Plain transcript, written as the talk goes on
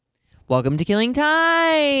Welcome to Killing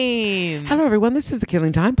Time. Hello, everyone. This is the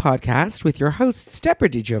Killing Time podcast with your hosts, Deborah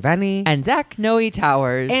DiGiovanni And Zach Noe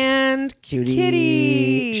Towers. and Cutie.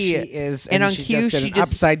 Kitty. She is, and on she cue, just did she an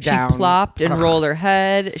just upside down. She plopped and Ugh. rolled her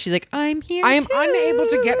head. She's like, I'm here. I am too." unable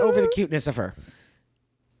to get over the cuteness of her.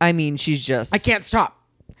 I mean, she's just. I can't stop.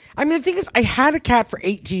 I mean, the thing is, I had a cat for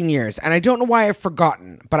 18 years, and I don't know why I've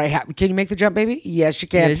forgotten. But I have. Can you make the jump, baby? Yes, you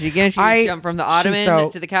can. Yes, she can. She just jumped from the ottoman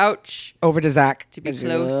to the couch. over to Zach To be and she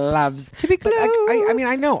close. loves To be But I close. mean,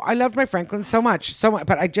 I know I loved my Franklin so much,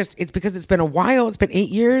 but it's because it's been a while. It's been 8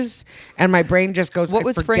 years, and my brain just goes. What I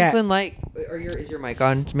was forget. Franklin like? Is your mic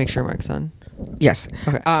on? To make sure mic's on. Yes.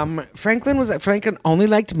 Okay. Franklin only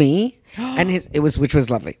liked me, and which was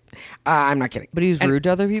lovely. I'm not kidding. But he was rude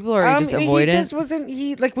to other people, or he just avoidant? He just wasn't.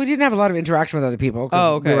 We didn't have a lot of interaction with other people. 'Cause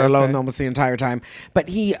Oh, okay, we were alone okay. almost the entire time. But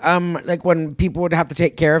he, like when people would have to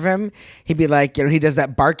take care of him, he'd be like, he does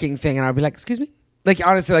that barking thing, and I'd be like, excuse me. Like,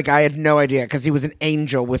 honestly, like I had no idea because he was an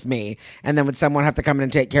angel with me. And then would someone have to come in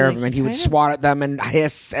and take care of him, and he would swat at them and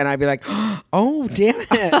hiss, and I'd be like, oh, damn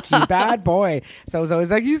it, you bad boy. So I was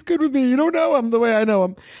always like, he's good with me. You don't know him the way I know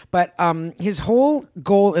him. But his whole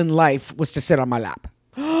goal in life was to sit on my lap.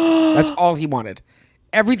 That's all he wanted.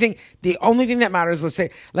 Everything, the only thing that matters was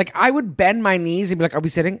like I would bend my knees and be like, are we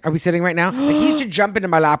sitting? Are we sitting right now? Like he used to jump into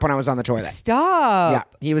my lap when I was on the toilet. Stop. Yeah,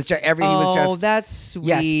 he was just Oh, that's sweet.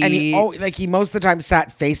 Yes, and he most of the time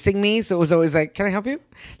sat facing me, so it was always like, "Can I help you?"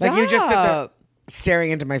 Like you just sit there Stop.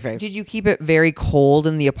 staring into my face. Did you keep it very cold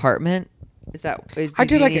in the apartment? I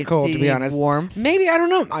did like it cold, to be honest. Warmth. Maybe, I don't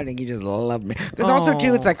know. I think he just loved me. Because also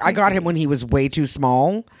too, it's like I got him when he was way too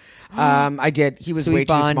small. I did. He was So way we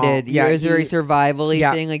too small. bonded. Yeah, it was a very survival-y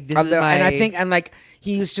thing. Like this is my. And I think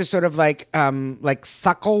he used to sort of like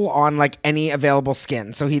suckle on like any available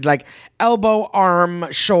skin. So he'd like elbow, arm,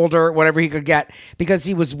 shoulder, whatever he could get, because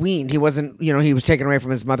he was weaned. He wasn't, he was taken away from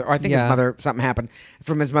his mother. Or I think his mother, something happened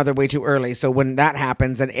from his mother way too early. So when that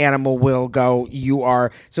happens, an animal will go, you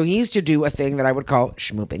are. So he used to do a thing that I would call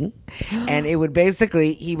schmooping. And it would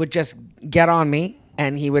basically, he would just get on me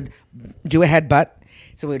and he would do a headbutt.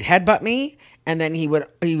 So he would headbutt me, and then he would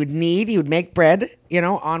make bread,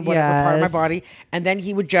 on whatever part of my Yes. body, and then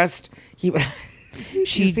he would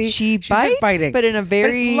She she's bites, just biting, but in a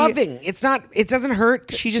very- it's loving. It's not. It doesn't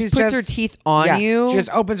hurt. She just She's puts her teeth on you? She just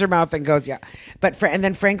opens her mouth and goes, yeah. But and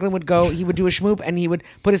then Franklin would go. He would do a schmoop, and he would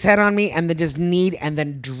put his head on me, and then just knead and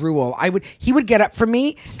then drool. He would get up from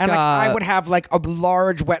me, and like I Stop. would have like a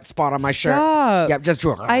large wet spot on my shirt. Stop. Yeah, just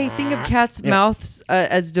drool. I think of cats' mouths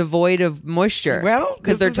as devoid of moisture. Well,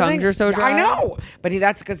 because their this is the tongues thing. are so dry. I know, but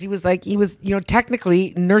that's because he was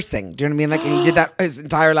technically nursing. Do you know what I mean? Like, and he did that his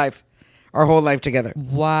entire life, our whole life together.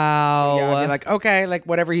 Wow. Yeah, I'd be like, okay, like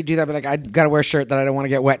whatever he'd do, that, I'd be like, I gotta wear a shirt that I don't want to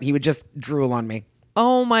get wet. He would just drool on me.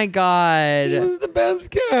 Oh my god. He was the best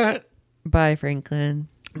cat. Bye, Franklin.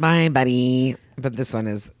 Bye, buddy. But this one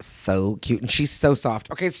is so cute, and she's so soft.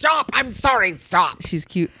 Okay, stop. I'm sorry. Stop. She's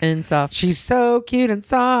cute and soft. She's so cute and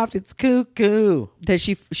soft. It's cuckoo. That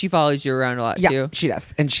she follows you around a lot Yeah, too. she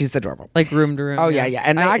does, and she's adorable. Like room to room. Oh yeah, yeah.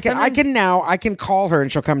 And I can call her, and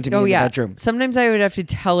she'll come to me in the bedroom. Sometimes I would have to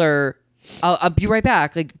tell her, I'll be right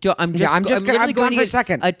back. Like, I'm gone literally going for a to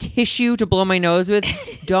second. a tissue to blow my nose with.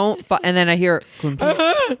 And then I hear,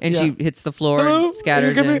 and she hits the floor and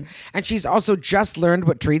scatters in. And she's also just learned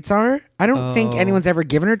what treats are. I don't think anyone's ever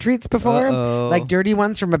given her treats before, like dirty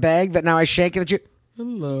ones from a bag that now I shake and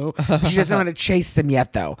hello. She doesn't know how to chase them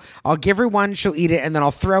yet, though. I'll give her one, she'll eat it, and then I'll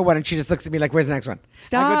throw one, and she just looks at me like, "Where's the next one?"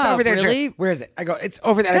 Stop, I go, "It's over there." really? Where is it? I go, "It's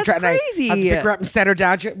over there." That's and I crazy. have to pick her up and set her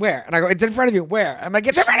down. Where? And I go, "It's in front of you." Where? I'm like,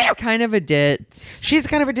 "It's in front of you." Kind of a ditz. She's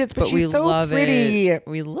kind of a ditz, but we she's so love pretty. it.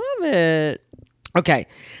 We love it. Okay,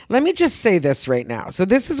 let me just say this right now. So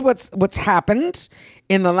this is what's happened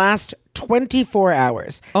in the last 24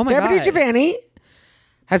 hours. Oh my Deborah God. DiGiovanni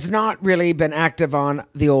has not really been active on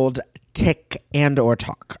the old Tick and or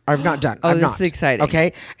Talk. I've not done. Oh, I'm this not. is exciting.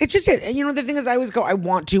 Okay, it's just it. The thing is, I always go, I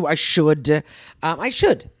want to, I should, I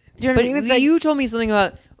should. Do you know But what I mean? It's like, you told me something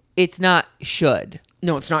about it's not should.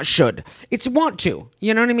 no, it's not should. It's want to.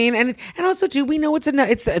 You know what I mean? And also too, we know it's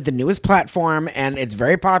the newest platform, and it's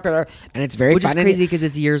very popular, and it's very Which fun. is crazy because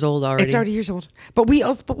it's years old already. It's already years old, but we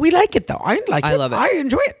like it though. I like it. I love it. I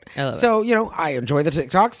enjoy it. I love it. So I enjoy the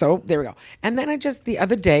TikTok. So there we go. And then the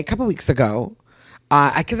other day, a couple weeks ago,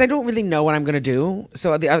 because I don't really know what I'm going to do.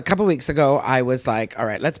 So a couple weeks ago, I was like, all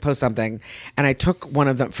right, let's post something. And I took one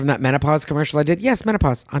of them from that menopause commercial I did. Yes,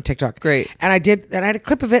 menopause on TikTok. Great. And I had a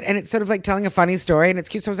clip of it, and it's sort of like telling a funny story, and it's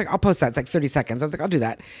cute. So I was like, I'll post that. It's like 30 seconds. I was like, I'll do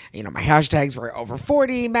that. My hashtags were over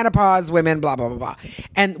 40, menopause, women, blah, blah, blah, blah.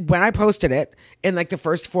 And when I posted it, in like the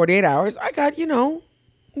first 48 hours, I got,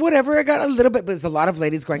 whatever. I got a little bit, but there's a lot of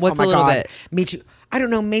ladies going, What's oh my a little God. bit? Me too. I don't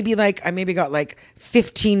know. Maybe like, I maybe got like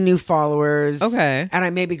 15 new followers. Okay. And I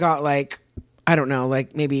maybe got like, I don't know,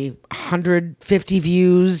 like maybe 150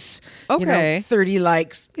 views. Okay. 30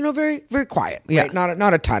 likes. Very, very quiet. Yeah. Right?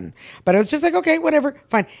 Not a ton. But it was just like, okay, whatever,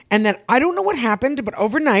 fine. And then I don't know what happened, but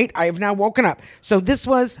overnight I have now woken up. So this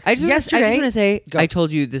was yesterday. I just want to say, Go. I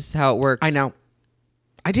told you this is how it works. I know.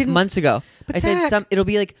 I didn't. Months ago. But I said Zach, it'll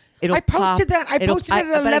be like, it'll I posted pop, that. I posted it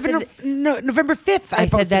at but I 11 said- November 5th. I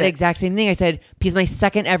said posted that it. exact same thing. I said, because my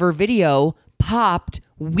second ever video popped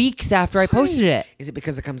weeks after I posted it. Is it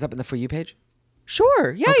because it comes up in the For You page?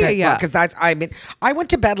 Sure. Yeah. Because I went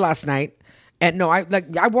to bed last night, and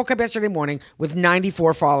I woke up yesterday morning with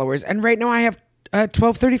 94 followers, and right now I have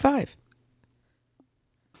 1235.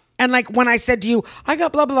 And like when I said to you, I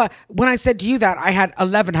got blah blah blah. When I said to you that, I had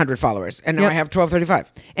 1,100 followers, and now Yep. I have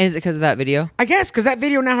 1235. And is it because of that video? I guess because that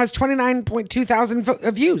video now has 29.2 thousand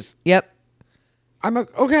views. Yep. I'm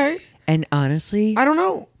like, okay. And honestly, I don't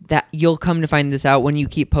know. that you'll come to find this out when you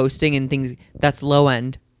keep posting and things. That's low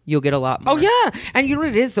end. You'll get a lot more. Oh yeah, and you know what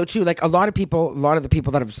it is though too. Like a lot of the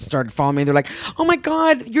people that have started following me, they're like, "Oh my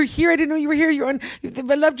God, you're here! I didn't know you were here.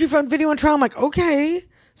 I loved you on video on trial." I'm like, okay.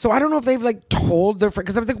 So I don't know if they've like told their friends,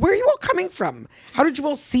 because I was like, "Where are you all coming from? How did you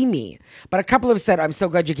all see me?" But a couple have said, "I'm so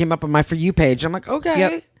glad you came up on my For You page." I'm like,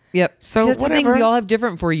 okay. Yep. So that's whatever. The thing, we all have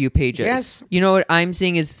different For You pages. Yes. You know what I'm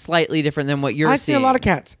seeing is slightly different than what you're I seeing. see a lot of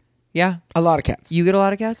cats. Yeah. A lot of cats. You get a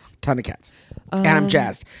lot of cats? Ton of cats. And I'm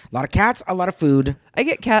jazzed. A lot of cats. A lot of food. I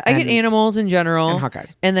get I get And- animals in general. and hot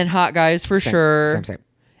guys. And then hot guys for Same, sure. Same.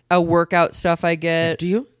 A workout stuff I get. Do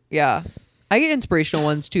you? Yeah. I get inspirational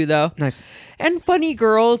ones too, though. Nice. And funny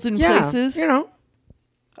girls in Yeah. places. You know.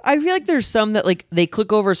 I feel like there's some that like they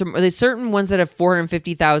click over some. There's certain ones that have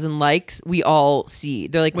 450,000 likes. We all see.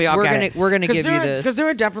 They're like, we're gonna give you this because there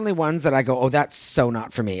are definitely ones that I go, oh, that's so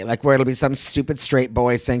not for me. Like where it'll be some stupid straight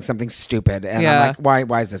boy saying something stupid, and Yeah. I'm like,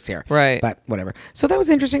 why is this here? Right. But whatever. So that was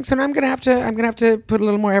interesting. So now I'm gonna have to put a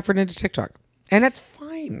little more effort into TikTok, and that's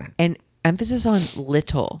fine. and emphasis on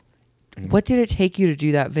little. What did it take you to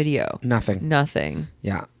do that video? Nothing. Nothing.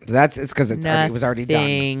 Yeah, it's because it was already done.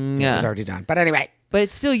 Nothing. It was already done. But anyway. But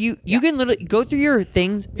it's still you can literally go through your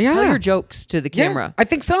things, Yeah. tell your jokes to the camera. Yeah, I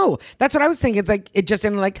think so. That's what I was thinking. It's like it just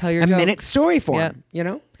in like Tell your a minute jokes. story form. Yeah. You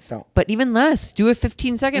know. So But even less. Do a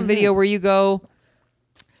 15-second video where you go.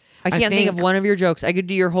 I can't think of think- one of your jokes. I could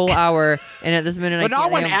do your whole hour, and at this minute, But I no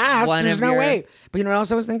can't one think of asked. one There's of no your- way. But you know what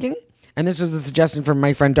else I was thinking? And this was a suggestion from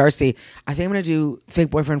my friend Darcy. I think I'm going to do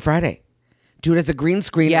Fake Boyfriend Friday. Do it as a green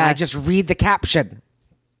screen and I Yes. just read the caption.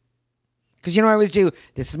 Because you know what I always do?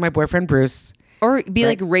 This is my boyfriend Bruce. Or be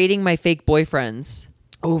Right. like rating my fake boyfriends.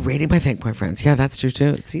 Oh, rating my fake boyfriends. Yeah, that's true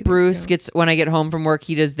too. See, Bruce gets when I get home from work,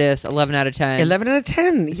 he does this 11 out of 10. 11 out of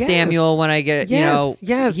 10. Yes. Samuel when I get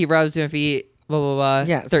Yes. he rubs my feet. Blah blah blah.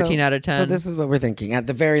 Yeah, 13 out of 10. So this is what we're thinking. At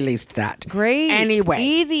the very least, that. Great. Anyway.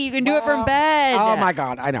 Easy. You can do it from bed. Oh my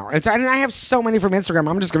God, I know. And I have so many from Instagram.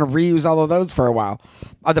 I'm just going to reuse all of those for a while.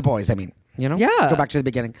 The boys, I mean. You know? Yeah. Go back to the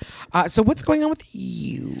beginning. So what's going on with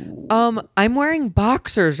you? I'm wearing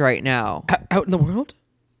boxers right now. Out in the world?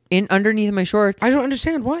 In underneath my shorts. I don't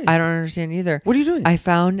understand why. I don't understand either. What are you doing? I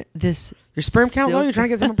found this. Your sperm count low? You're trying to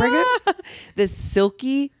get someone pregnant? This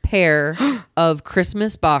silky pair of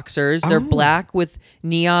Christmas boxers. They're Oh. black with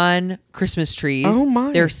neon Christmas trees. Oh,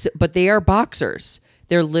 my. But they are boxers.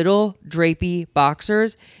 They're little drapey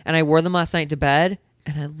boxers, and I wore them last night to bed,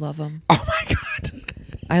 and I love them. Oh my God.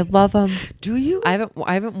 I love them. Do you? I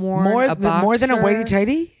haven't worn more, a boxer. more than a whitey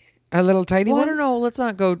tighty? A little tighty Well, I one? don't know. Let's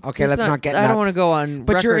not go. Okay, let's not get I don't nuts. want to go on.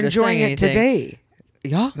 But you're record as enjoying saying it anything. today.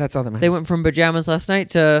 Yeah, That's all that matters. they went from pajamas last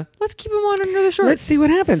night to let's keep them on under the shorts. Let's see what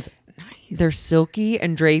happens. Nice. They're silky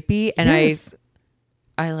and drapey, and Yes.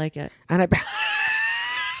 I like it. And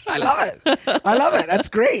I love it. I love it. That's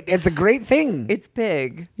great. It's a great thing. It's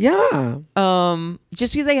big. Yeah.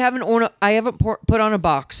 Just because I haven't put on a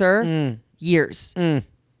boxer years,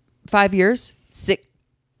 5 years,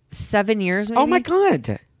 7 years. Maybe? Oh my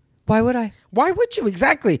God. Why would I? Why would you?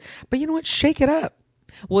 Exactly. But you know what? Shake it up.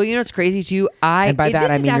 Well, you know what's crazy too. And by that,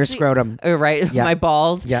 this I is mean your actually- scrotum. Oh, right, Yeah. my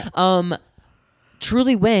balls. Yeah.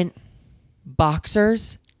 Truly went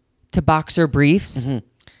boxers to boxer briefs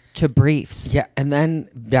to briefs. Yeah. And then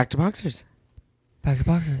back to boxers. Back to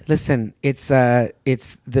boxers. Listen, it's the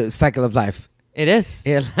cycle of life. It is.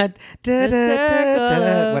 Yeah, of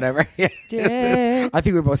whatever. death. I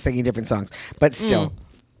think we're both singing different songs, but still,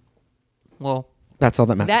 Well, that's all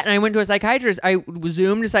that matters. that and I went to a psychiatrist. I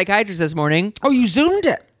zoomed a psychiatrist this morning. Oh, you zoomed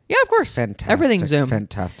it. Yeah, of course. Fantastic. Everything's Zoom.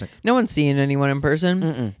 Fantastic. No one's seeing anyone in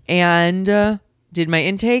person. And did my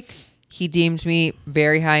intake. He deemed me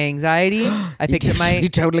very high anxiety. I picked up You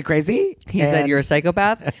totally crazy. He said you're a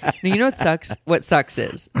psychopath. Now, you know what sucks? What sucks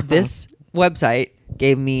is this website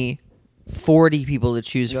gave me 40 people to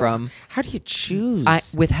choose from. How do you choose?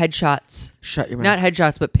 With headshots. Shut your mouth. Not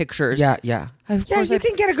headshots, but pictures. Yeah, yeah. Of Yeah, course you I-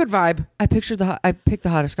 can get a good vibe. I picked the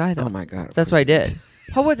hottest guy though. Oh my God, of That's course what I you did.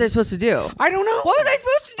 How was I supposed to do? I don't know. What was I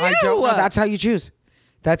supposed to do? I don't know. That's how you choose.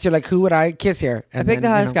 That's your like, who would I kiss here? I picked the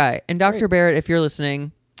hottest guy. And Dr. Barrett, if you're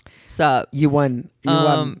listening, sup? You won. You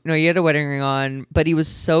won. No, he had a wedding ring on, but he was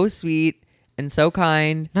so sweet and so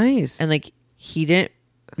kind. Nice. And like he didn't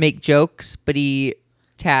make jokes, but he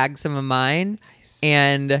tagged some of mine. Nice.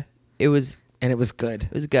 And it was good.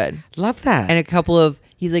 It was good. Love that. And a couple of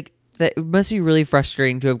he's like that it must be really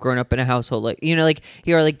frustrating to have grown up in a household like like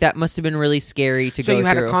you're like that must have been really scary to go so you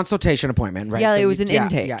had through. a consultation appointment, right? Yeah, So it was an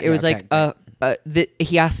intake. It was okay, like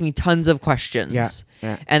he asked me tons of questions. Yeah,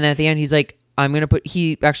 yeah. And then at the end he's like,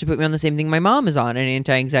 he actually put me on the same thing my mom is on, an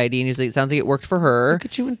anti-anxiety, and he's like, it sounds like it worked for her. Look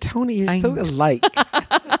at you and Tony. You're so alike.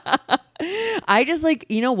 I just like,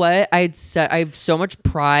 you know what? I have so much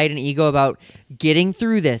pride and ego about getting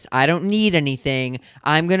through this. I don't need anything.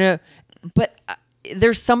 But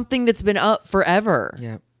there's something that's been up forever.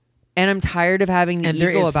 Yeah. And I'm tired of having the And ego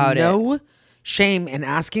there is about it. no shame in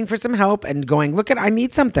asking for some help and going, look, I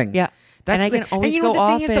need something. Yeah. And I can always go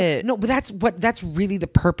off it. No, but that's really the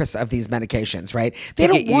purpose of these medications, right? They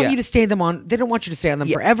don't want you to stay them on. They don't want you to stay on them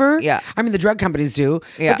forever. Yeah. I mean, the drug companies do,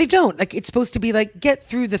 but they don't. Like, it's supposed to be like, get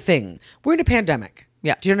through the thing. We're in a pandemic.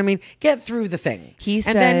 Yeah. Do you know what I mean? Get through the thing. He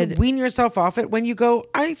and then said- wean yourself off it when you go,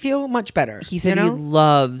 I feel much better. He said you he know?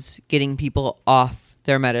 loves getting people off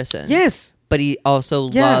their medicine. Yes. But he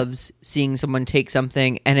also Yeah. loves seeing someone take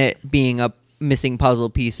something and it being a missing puzzle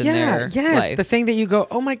piece in their life. The thing that you go,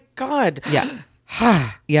 oh my God. Yeah.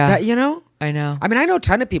 Yeah. That, you know? I know. I mean, I know a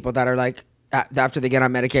ton of people that are like, after they get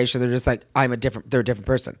on medication, they're just like, they're a different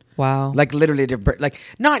person. Wow. Like literally a different, like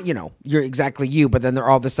not, you're exactly you, but then they're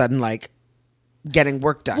all of a sudden like getting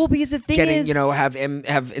work done. Well, because the thing is- have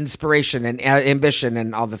inspiration and ambition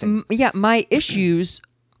and all the things. My issues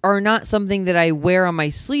are not something that I wear on my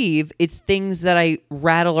sleeve. It's things that I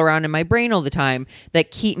rattle around in my brain all the time that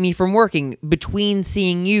keep me from working. Between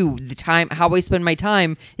seeing you, the time, how I spend my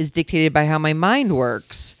time is dictated by how my mind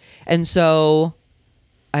works. And so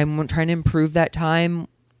I'm trying to improve that time.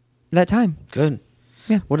 Good.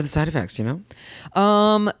 Yeah. What are the side effects, do you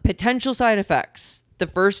know? Potential side effects. The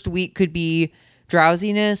first week could be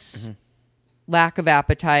drowsiness, lack of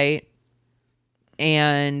appetite,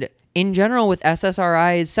 and in general with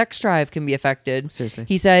SSRIs, sex drive can be affected. Seriously.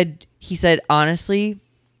 He said, honestly,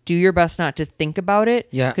 do your best not to think about it.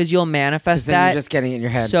 Yeah. Because you'll manifest 'Cause then that you're just getting it in your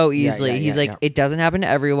head. so Yeah, easily. yeah, He's yeah, like, yeah. it doesn't happen to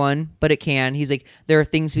everyone, but it can. He's like, there are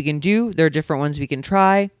things we can do. There are different ones we can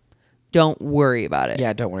try. Don't worry about it.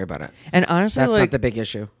 Yeah, don't worry about it. And honestly, That's like, not the big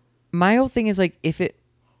issue. my whole thing is like,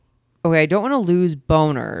 I don't want to lose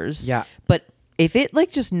boners. Yeah. But if it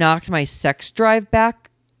like just knocked my sex drive back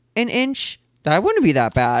an inch, that wouldn't be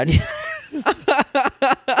that bad.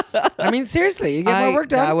 I mean, seriously, you get more work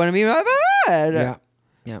done. That wouldn't be that bad. Yeah.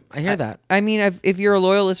 Yeah. I hear that. I mean, if you're a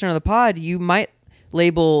loyal listener to the pod, you might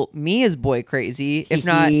label me as boy crazy, if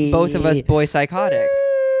not both of us boy psychotic.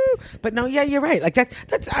 But no, yeah, you're right. Like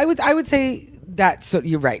that's I would say that. So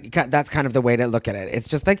you're right. That's kind of the way to look at it. It's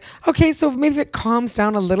just like, okay, so maybe if it calms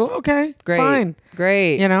down a little, okay, Great. fine,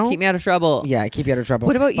 Great. You know? Keep me out of trouble. yeah, keep you out of trouble.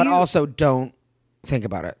 What about But you? also, don't think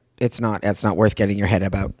about it. It's not worth getting your head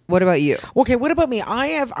about. What about you? Okay, what about me?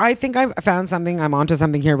 I think I've found something. I'm onto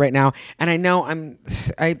something here right now, and I know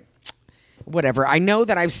whatever. I know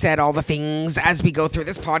that I've said all the things as we go through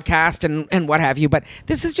this podcast and what have you, but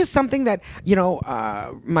this is just something that,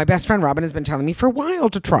 my best friend Robin has been telling me for a while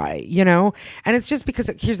to try, and it's just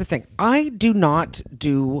because here's the thing. I do not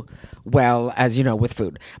do well, as you know, with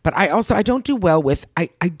food, but I don't do well with, I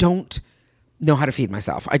don't know how to feed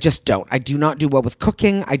myself. I just don't. I do not do well with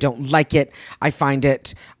cooking. I don't like it. I find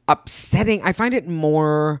it upsetting. I find it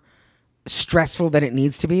more stressful than it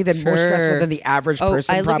needs to be, more stressful than the average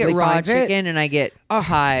person I look probably at raw finds it. chicken and I get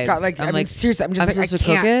hives. God, like, I mean, seriously, I'm just like, I supposed to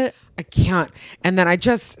cook can't. it? I can't. And then I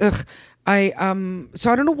just, so I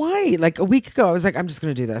don't know why. Like a week ago, I was like, I'm just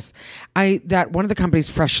gonna do this. That one of the companies,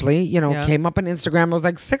 Freshly, came up on Instagram. It was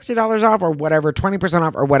like $60 off or whatever, 20%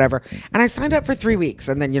 off or whatever. And I signed up for 3 weeks,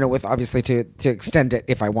 and then with obviously to extend it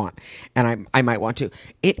if I want, and I might want to.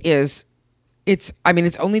 It is I mean,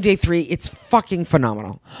 it's only day 3. It's fucking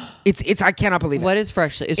phenomenal. I cannot believe it. What is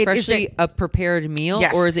Freshly? Is Freshly a prepared meal,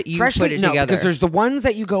 Yes. or is it you Freshly, put it no, together? because there's the ones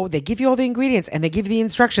that you go, they give you all the ingredients and they give you the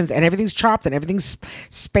instructions and everything's chopped and everything's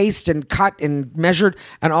spaced and cut and measured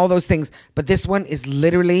and all those things. But this one is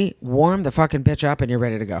literally warm the fucking bitch up and you're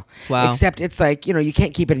ready to go. Wow. Except it's like, you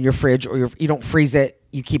can't keep it in your fridge or you don't freeze it.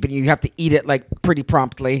 You keep it, you have to eat it like pretty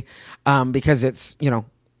promptly because it's,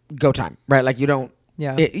 go time, right? Like you don't.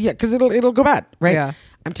 Yeah. Because it'll go bad, right? Yeah.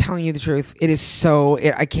 I'm telling you the truth. It is so.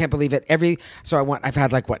 I can't believe it. I've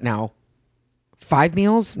had like what now? 5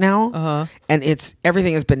 meals now, and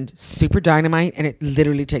everything has been super dynamite, and it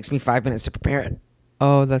literally takes me 5 minutes to prepare it.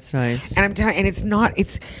 Oh, that's nice. And I'm telling, and it's not.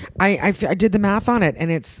 I did the math on it, and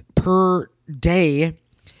it's per day.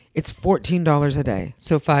 It's $14 a day.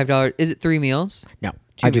 So $5. Is it 3 meals? No,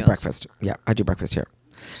 2 I do meals. breakfast. Yeah, I do breakfast here.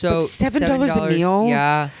 So But $7 a meal.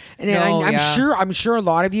 Yeah. And No, I'm sure a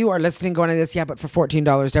lot of you are listening going to this. Yeah, but for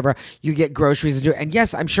 $14, Deborah, you get groceries and do it. And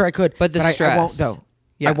yes, I'm sure I could. But the I stress. won't though.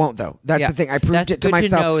 Yeah. I won't though. That's Yeah. the thing. I proved That's it to good to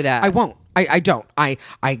myself. know that. I won't. I don't.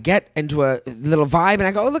 I get into a little vibe and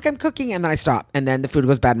I go, oh look, I'm cooking, and then I stop, and then the food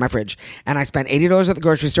goes bad in my fridge, and I spend $80 at the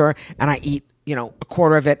grocery store, and I eat a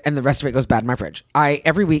quarter of it, and the rest of it goes bad in my fridge.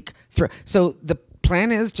 Every week so the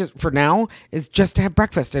plan is just for now is just to have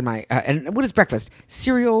breakfast in my and what is breakfast?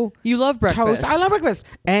 Cereal. You love breakfast. Toast. I love breakfast.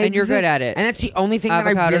 Eggs, And you're good at it. And that's the only thing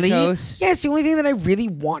Avocado that I really toast. Yeah, it's the only thing that I really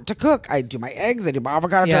want to cook. I do my eggs, I do my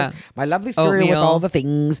avocado Yeah. toast, my lovely cereal with Oatmeal. all the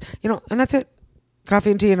things, and that's it.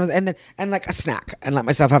 Coffee and tea and like a snack, and let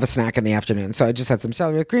myself have a snack in the afternoon. So I just had some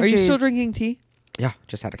celery with cream Are cheese. you still drinking tea? Yeah,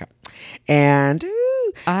 just had a cup. And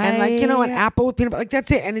an apple with peanut butter. Like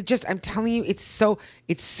that's it. And I'm telling you,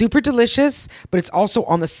 it's super delicious, but it's also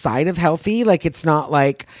on the side of healthy. Like it's not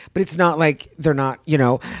like they're not,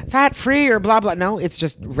 fat free or blah, blah. No, it's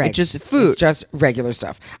just regs. It's just food. It's just regular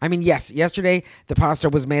stuff. I mean, yes, yesterday the pasta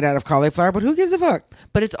was made out of cauliflower, but who gives a fuck?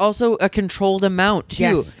 But it's also a controlled amount too.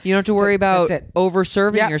 Yes. You don't have to worry about That's it.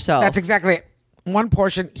 over-serving Yeah, yourself. That's exactly it. One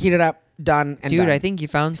portion, heat it up, done, and Dude, done. I think you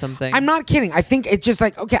found something. I'm not kidding. I think it's just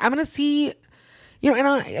like, okay, I'm going to see, and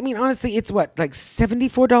I mean, honestly, it's what, like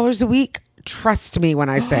 $74 a week? Trust me when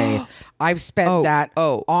I say I've spent that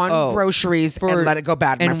on groceries and let it go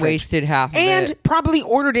bad in my and fridge. wasted half of and it. probably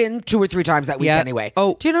ordered in 2 or 3 times that week Yeah. anyway.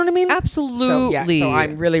 Oh, do you know what I mean? absolutely. So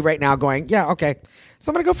I'm really right now going, yeah, okay. So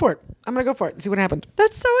I'm going to go for it. I'm going to go for it and see what happened.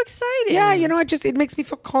 That's so exciting. Yeah, it makes me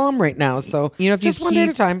feel calm right now. So if just you one keep day at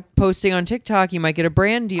a time. posting on TikTok, you might get a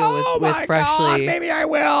brand deal with Freshly. God, maybe I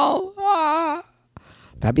will.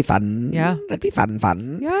 That'd be fun. Yeah. That'd be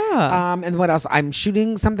fun. Yeah. And what else? I'm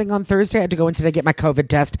shooting something on Thursday. I had to go in today to get my COVID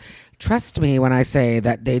test. Trust me when I say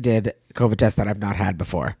that they did COVID tests that I've not had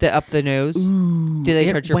before. The up the nose. Do they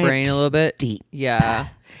it touch your went brain a little bit? deep. Yeah.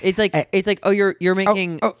 It's like you're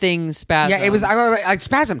making things spasm. Yeah, it was. I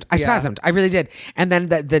spasmed. I spasmed. I really did. And then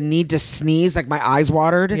the need to sneeze, like my eyes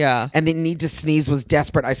watered. Yeah. And the need to sneeze was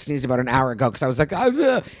desperate. I sneezed about an hour ago because I was like,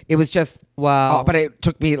 it was just Wow. but it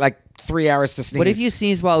took me like 3 hours to sneeze. What if you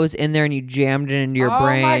sneezed while it was in there and you jammed it into your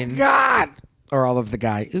brain? Oh my god! Or all of the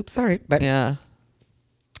guy. Oops, sorry, but Yeah.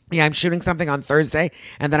 Yeah, I'm shooting something on Thursday,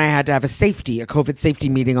 and then I had to have a COVID safety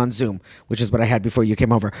meeting on Zoom, which is what I had before you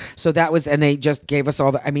came over. So that was, and they just gave us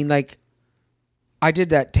all the, I mean, like, I did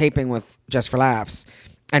that taping with Just for Laughs,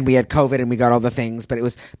 and we had COVID and we got all the things, but it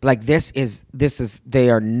was like, this is, they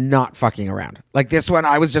are not fucking around. Like this one,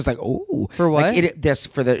 I was just like, oh. For what? Like this,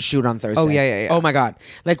 for the shoot on Thursday. Oh, yeah. Oh my God.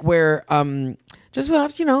 Like where, Just for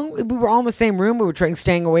Laughs, we were all in the same room. We were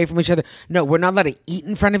staying away from each other. No, we're not allowed to eat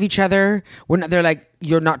in front of each other. They're like,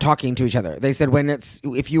 you're not talking to each other. They said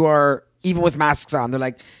if you are, even with masks on, they're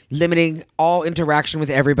like limiting all interaction with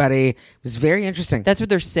everybody. It was very interesting. That's what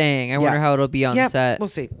they're saying. I wonder how it'll be on set. We'll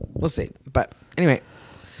see. But anyway,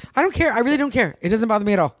 I don't care. I really don't care. It doesn't bother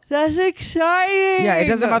me at all. That's exciting. Yeah, it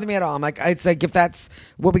doesn't bother me at all. I'm like, it's like, if that's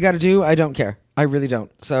what we got to do, I don't care. I really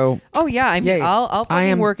don't. So. Oh yeah, I mean, I'll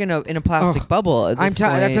fucking work in a plastic bubble. At this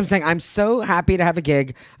point. That's what I'm saying. I'm so happy to have a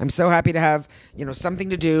gig. I'm so happy to have something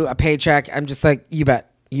to do, a paycheck. I'm just like, you bet.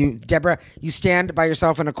 Deborah, you stand by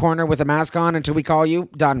yourself in a corner with a mask on until we call you.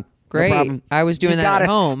 Done. Great. No problem. I was doing that at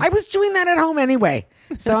home. I was doing that at home anyway.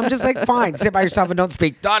 So I'm just like, fine. Sit by yourself and don't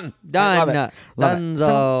speak. Done. Done. Love it. Love it.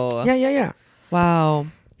 So, yeah. Wow.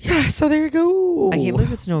 Yeah, so there you go. I can't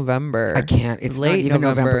believe it's November. I can't. It's late not even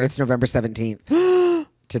November. It's November 17th.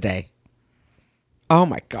 Today. Oh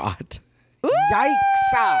my God.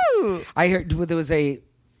 Yikes. I heard there was maybe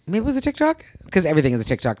it was a TikTok? Because everything is a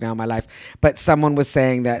TikTok now in my life. But someone was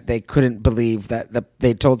saying that they couldn't believe that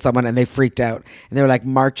they told someone and they freaked out. And they were like,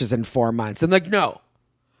 March is in 4 months. I'm like, no.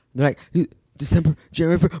 They're like, December,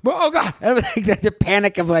 January, February. Oh God. And I'm like, the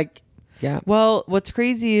panic of like, Yeah. Well, what's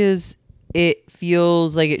crazy is it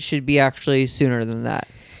feels like it should be actually sooner than that.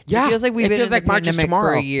 Yeah. It feels like we've It been feels in like the March is pandemic for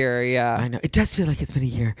tomorrow. a year. Yeah. I know. It does feel like it's been a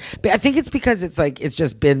year. But I think it's because it's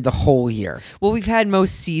just been the whole year. Well, we've had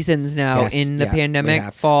most seasons now Yes, in the yeah, we pandemic.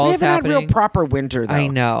 have. Fall's We haven't happening. had real proper winter, though. I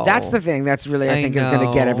know. That's the thing. That's really, I think, is going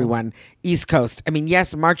to get know. everyone East Coast. I mean,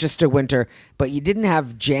 yes, March is still winter, but you didn't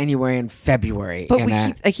have January and February. But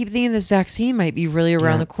and, I keep thinking this vaccine might be really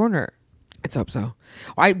around Yeah. the corner. let's hope so.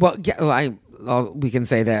 We can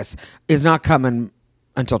say this is not coming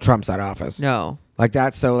until Trump's out of office. No. Like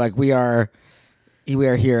that. So like we are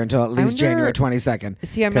here until at least wonder- January 22nd.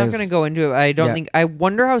 See, I'm not going to go into it. I don't Yeah. think. I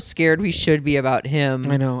wonder how scared we should be about him.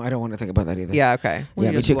 I know. I don't want to think about that either. Yeah. Okay. We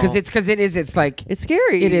Yeah, me just too. won't. It's like It's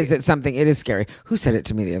scary. it is. It's something. It is scary. Who said it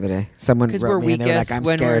to me the other day? Someone because wrote we're me and they were weakest like, "I'm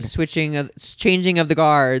when we're scared." changing of the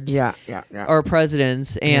guards. Yeah. Or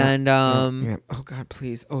presidents, and Yeah. Oh God,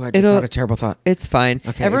 please. Oh, I just it'll- thought a terrible thought. it's fine.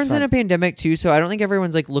 Okay, Everyone's it's in fine. a pandemic too, so I don't think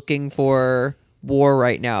everyone's like looking for war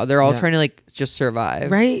right now. They're all Yeah. trying to like just survive.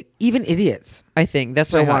 Right? Even idiots. I think that's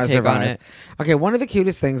Still my hot wanna take on survive. it. Okay, one of the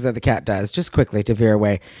cutest things that the cat does, just quickly to veer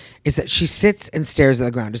away, is that she sits and stares at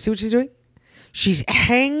the ground. Do you see what she's doing? She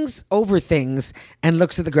hangs over things and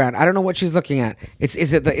looks at the ground. I don't know what she's looking at.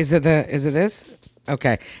 Is it this?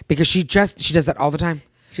 Okay, because she does that all the time.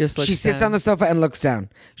 Just looks she sits down. on the sofa and looks down.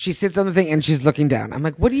 She sits on the thing and she's looking down. I'm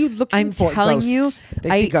like, what are you looking I'm for? telling Ghosts. you,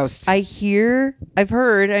 They see ghosts. I've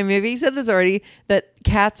heard, I maybe said this already, that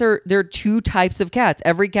there are two types of cats.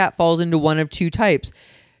 Every cat falls into one of two types: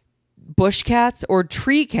 bush cats or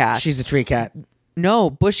tree cats. She's a tree cat. No,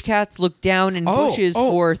 bush cats look down in bushes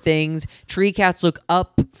for things. Tree cats look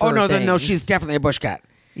up for Oh no, things. no, she's definitely a bush cat.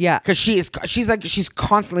 Yeah. Because she's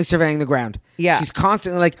constantly surveying the ground. Yeah. She's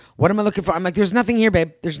constantly like, what am I looking for? I'm like, there's nothing here,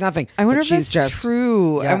 babe. There's nothing. I wonder But if she's that's just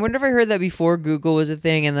true. Yeah. I wonder if I heard that before Google was a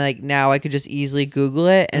thing, and like now I could just easily Google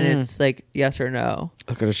it, and it's like yes or no.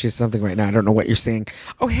 Look at her. She's something right now. I don't know what you're seeing.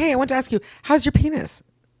 Oh, hey, I want to ask you, how's your penis?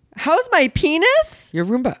 How's my penis? Your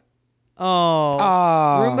Roomba. Oh,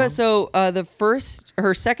 Roomba. So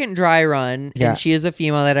her second dry run, Yeah. and she is a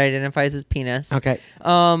female that identifies as penis. Okay.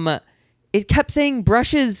 It kept saying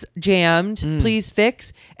brushes jammed, Mm. please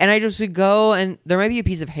fix. And I just would go, and there might be a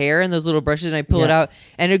piece of hair in those little brushes, and I pull it Yeah. out,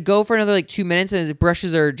 and it'd go for another like 2 minutes, and the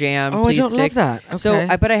brushes are jammed. Oh, I please don't love fix. that. Okay. So,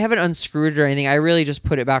 but I haven't unscrewed it or anything. I really just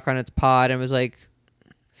put it back on its pod and was like,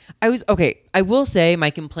 I will say my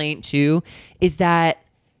complaint too is that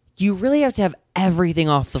you really have to have everything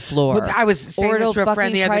off the floor. Well, I was saying or this it'll to a friend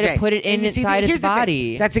fucking the other try day. to put it And you see, inside here's its the thing.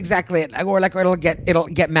 body. That's exactly it. Or it'll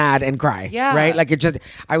get mad and cry. Yeah. Right. Like it just.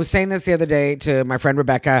 I was saying this the other day to my friend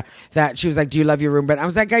Rebecca that she was like, "Do you love your room?" But I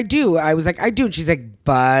was like, "I do." I was like, "I do." And she's like,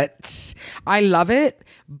 "But I love it,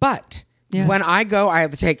 but." Yeah. When I go, I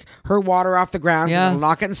have to take her water off the ground, Yeah.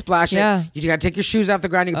 lock it and splash Yeah. it. You got to take your shoes off the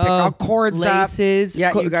ground. You can pick Oh, all cords laces, up.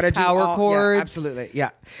 Yeah, you got to do power all- cords. Yeah, absolutely. Yeah.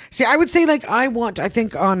 See, I would say like I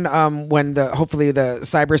think on when hopefully the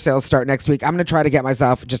cyber sales start next week, I'm going to try to get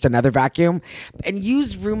myself just another vacuum and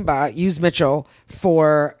use Mitchell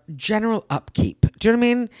for general upkeep. Do you know what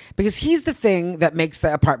I mean? Because he's the thing that makes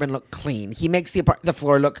the apartment look clean. He makes the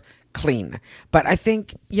floor look clean. But I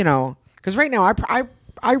think, because right now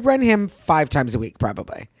I run him 5 times a week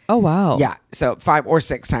probably. Oh wow. Yeah, so 5 or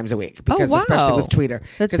 6 times a week because wow. especially with Tweeter.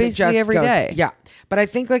 That's 'Cause it basically every day. Yeah, but I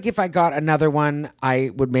think like if I got another one,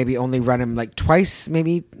 I would maybe only run him like twice,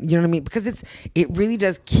 maybe. You know what I mean? Because it really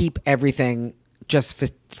does keep everything just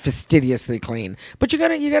fastidiously clean. But you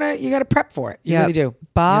gotta prep for it. You really do.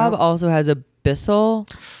 Bob also has a Bissell,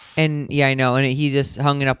 and yeah, I know, and he just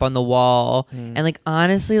hung it up on the wall. And like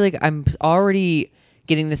honestly, like I'm already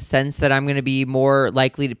getting the sense that I'm going to be more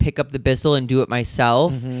likely to pick up the Bissell and do it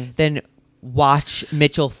myself than watch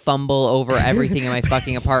Mitchell fumble over everything in my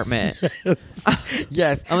fucking apartment.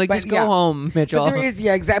 Yes, I'm like, but just go home, Mitchell. But there is,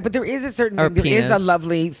 exactly. But there is a certain Or thing. There is a penis.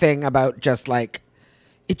 lovely thing about just like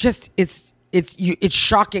it's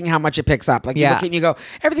shocking how much it picks up. Like you Yeah. look at it and you go,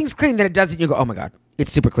 everything's clean. Then it doesn't. You go, oh my god,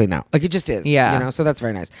 it's super clean now. Like it just is. Yeah. So that's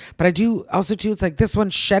very nice. But I do also too. It's like this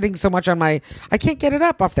one's shedding so much on my. I can't get it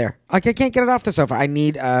up off there. Like I can't get it off the sofa. I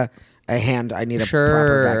need a hand. I need a proper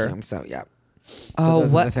Sure. vacuum. So yeah. So Oh,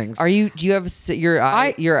 those are what the things. are you? Do you have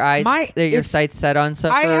your sights set on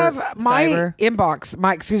stuff? I for have my cyber? inbox.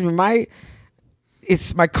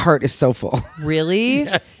 My cart is so full. Really?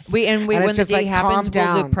 Yes. Wait, And when it's the just day like, happens, calm will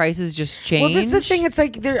down. the prices just change? Well, that's the thing. It's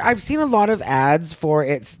like I've seen a lot of ads for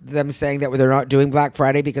them saying that they're not doing Black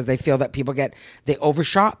Friday because they feel that people they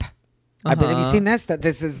overshop. Have you seen this? That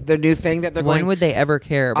this is the new thing that they're When going. would they ever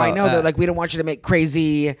care about I know. They're that? like, we don't want you to make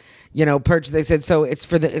crazy, purchase. They said so. It's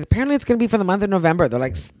for the. Apparently, it's going to be for the month of November. They're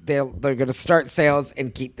like, they're going to start sales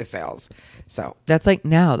and keep the sales. So That's like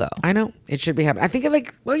now, though. I know it should be happening. I think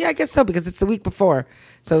I guess so because it's the week before.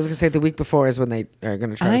 So I was going to say the week before is when they are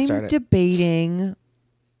going to try to start I'm it. debating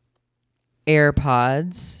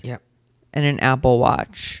AirPods Yep. and an Apple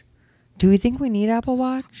Watch. Do we think we need Apple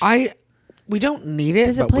Watch? We don't need it.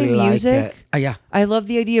 Does it but play we like music? it. Yeah. I love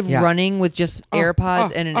the idea of Yeah. running with just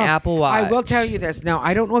AirPods and an Apple Watch. I will tell you this. Now,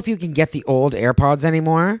 I don't know if you can get the old AirPods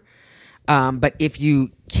anymore. But if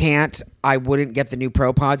you can't, I wouldn't get the new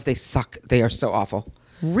Pro Pods. They suck. They are so awful.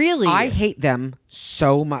 Really? I hate them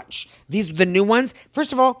so much. The new ones,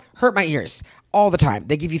 first of all, hurt my ears all the time.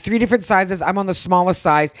 They give you 3 different sizes. I'm on the smallest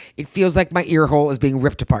size. It feels like my ear hole is being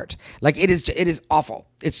ripped apart. Like it is awful.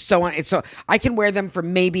 It's so I can wear them for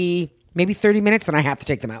maybe 30 minutes, then I have to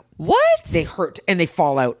take them out. What? They hurt and they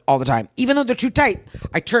fall out all the time. Even though they're too tight,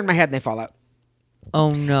 I turn my head and they fall out.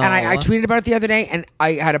 Oh no. And I tweeted about it the other day, and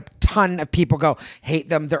I had a ton of people go, hate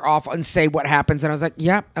them, they're awful, and say what happens. And I was like,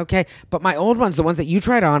 yeah, okay. But my old ones, the ones that you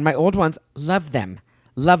tried on, my old ones, love them.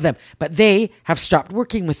 Love them. But they have stopped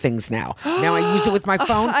working with things now. Now I use it with my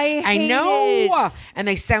phone. I hate know. it. And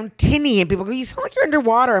they sound tinny, and people go, you sound like you're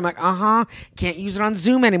underwater. I'm like, can't use it on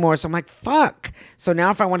Zoom anymore. So I'm like, fuck. So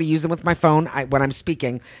now if I want to use them with my phone, when I'm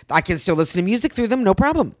speaking, I can still listen to music through them. No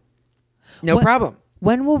problem. No problem.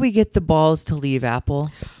 When will we get the balls to leave Apple?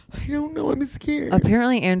 I don't know. I'm scared.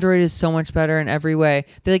 Apparently, Android is so much better in every way.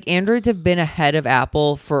 Androids have been ahead of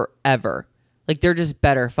Apple forever. Like they're just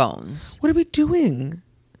better phones, What are we doing?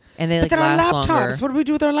 and they But then our last laptops. longer. What do we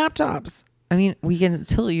do with our laptops? I mean, we can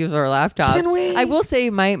still use our laptops. Can we? I will say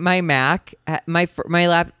my Mac, my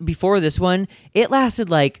lap before this one, it lasted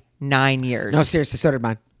like 9 years. No, seriously, so did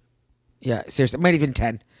mine. Yeah, seriously, might even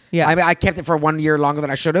 10. Yeah. I mean, I kept it for 1 year longer than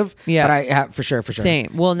I should have. Yeah. But I have for sure.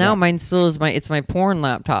 Same. Well, now Yeah. mine still is it's my porn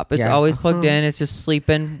laptop. It's Yeah. always plugged in. It's just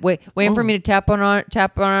sleeping, waiting for me to tap on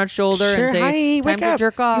our shoulder Sure, and say, hi, "Time wake to up.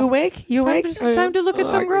 jerk off." You awake? You awake? Time to look at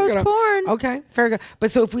some gross porn. Okay, fair enough.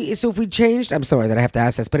 But so if we changed, I'm sorry that I have to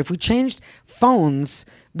ask this, but if we changed phones,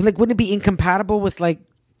 like, wouldn't it be incompatible with like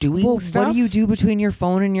doing Well, stuff? what do you do between your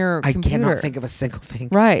phone and your I computer? cannot think of a single thing.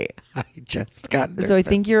 Right. I just got nervous. So I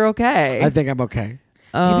think you're okay. I think I'm okay.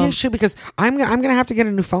 Maybe I should because I'm gonna have to get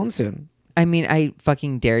a new phone soon. I mean, I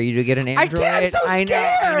fucking dare you to get an Android. I can't. I'm so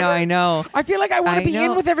scared. I know. I feel like I want to be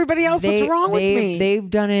in with everybody else. What's wrong with me? They've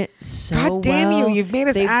done it so God damn you. well. You've made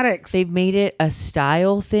us addicts. They've made it a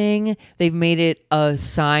style thing. They've made it a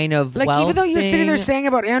sign of Like wealth even though you're sitting there thing. saying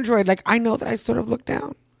about Android, like I know that I sort of look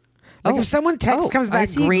down. Like if someone comes I back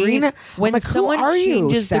see green, when I'm like, someone who are you,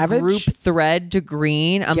 changes savage? the group thread to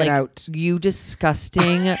green, I'm Get like, out. you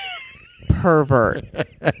disgusting pervert.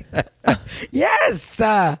 Yes,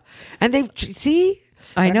 and they've see.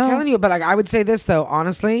 I know. I'm telling you, but like I would say this though,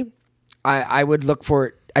 honestly, I would look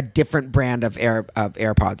for a different brand of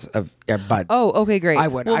AirPods of AirBuds. Oh, okay, great. I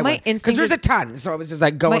would. Well, I my would. Because instinct there's is- a ton, so I was just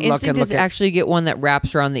like go My and look instinct and look is at. actually get one that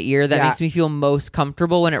wraps around the ear. That Yeah. makes me feel most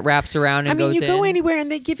comfortable when it wraps around and I mean, goes you go in. anywhere and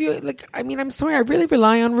they give you like. I mean, I'm sorry, I really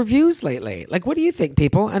rely on reviews lately. Like, what do you think,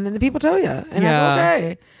 people? And then the people tell you, and Yeah. I'm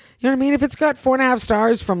okay. You know what I mean? If it's got 4.5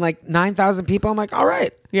 stars from like 9,000 people, I'm like, all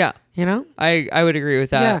right. Yeah, You know? I would agree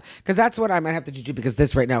with that. Yeah, because that's what I might have to do because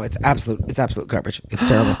this right now it's absolute garbage. It's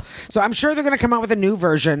terrible. So I'm sure they're gonna come out with a new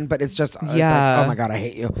version, but it's just Yeah. like, oh my god, I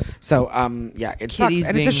hate you. So yeah, it sucks, Kitty's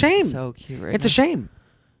and it's a being shame. so cute right It's now. a shame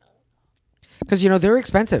because they're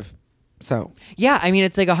expensive. So Yeah, I mean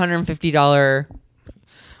it's like $150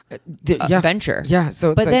 yeah, venture. Yeah,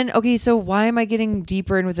 so it's but like- then okay, so why am I getting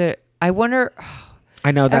deeper in with it? I wonder. I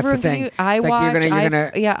know that's the everyone thing. can It's I like watch. you're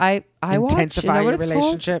gonna yeah, I watch. Is intensify that what your it's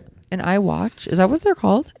relationship. Called? An iWatch. Is that what they're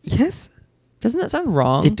called? Yes, Doesn't that sound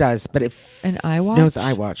wrong? it does. But if An iWatch. no, it's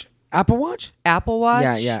iWatch. Apple Watch. Apple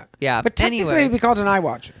Watch. Yeah. But technically, anyway, it'd be called an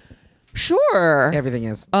iWatch. sure. Everything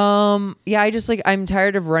is. Yeah, I just I'm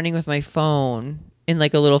tired of running with my phone in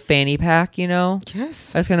like a little fanny pack,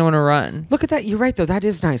 Yes. I just kind of want to run. Look at that. You're right, though. That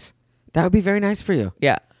is nice. That would be very nice for you.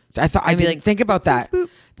 Yeah. So I thought I I'd be didn't like, think about that. boop,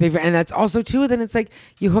 And that's also too. Then it's like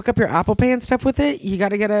you hook up your Apple Pay and stuff with it. You got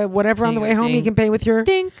to get a whatever on the Ding, way home. You ding. can pay with your.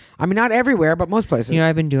 Ding. I mean, not everywhere, but most places. You know what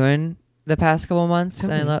I've been doing the past couple months?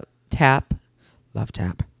 Tell And I me. love tap. Love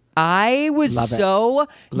tap. I was Love it. so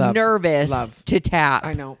Love. nervous Love. to tap.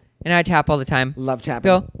 I know. And I tap all the time. Love tapping.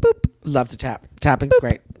 Go boop. Love to tap. Tapping's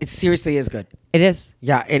great. It seriously is good. It is.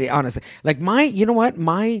 Yeah, it honestly. Like you know what?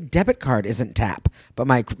 My debit card isn't tap, but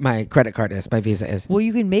my credit card is. My Visa is. Well,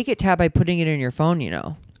 you can make it tap by putting it in your phone,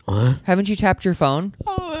 What? Haven't you tapped your phone?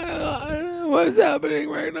 Oh my God, what's happening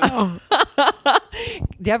right now?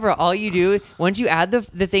 Deborah, all you do, once you add the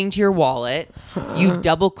thing to your wallet, you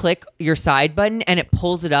double click your side button and it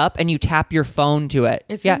pulls it up and you tap your phone to it.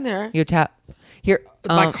 It's in there. You tap. Here.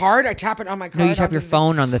 My card? I tap it on my card? No, you tap your onto the-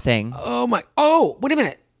 phone on the thing. Oh, wait a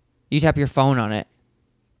minute. You tap your phone on it.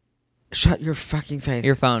 Shut your fucking face.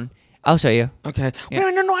 Your phone. I'll show you. Okay. Yeah.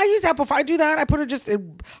 Wait, no, I use Apple. I do that. I put it just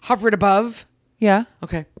hover it above. Yeah.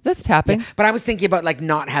 Okay. That's tapping. Yeah. But I was thinking about like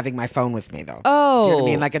not having my phone with me though. Oh. Do you know what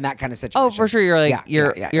I mean? Like in that kind of situation. Oh, for sure. You're like,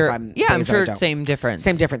 you're, If I'm yeah, I'm days that I sure don't. same difference.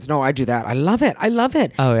 Same difference. No, I do that. I love it. I love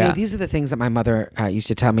it. Oh, You yeah. know, these are the things that my mother used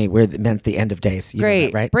to tell me were meant the end of days. You know Great.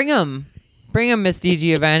 that, right? Bring them, Miss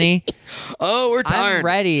DiGiovanni. Oh, we're I'm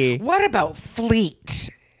ready. What about Fleet?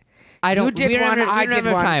 I don't. You did we don't one. have, I we don't did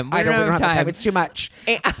have one. time. We I don't have have time. time. It's too much.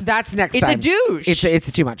 That's next It's time. a douche.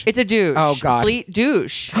 It's too much. It's a douche. Oh God. Fleet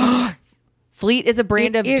douche. Fleet is a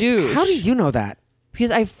brand of douche. How do you know that? Because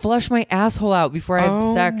I flush my asshole out before I have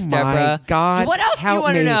sex, Deborah. My God. What else do you help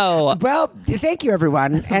want to me. know? Well, thank you,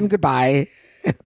 everyone, and goodbye.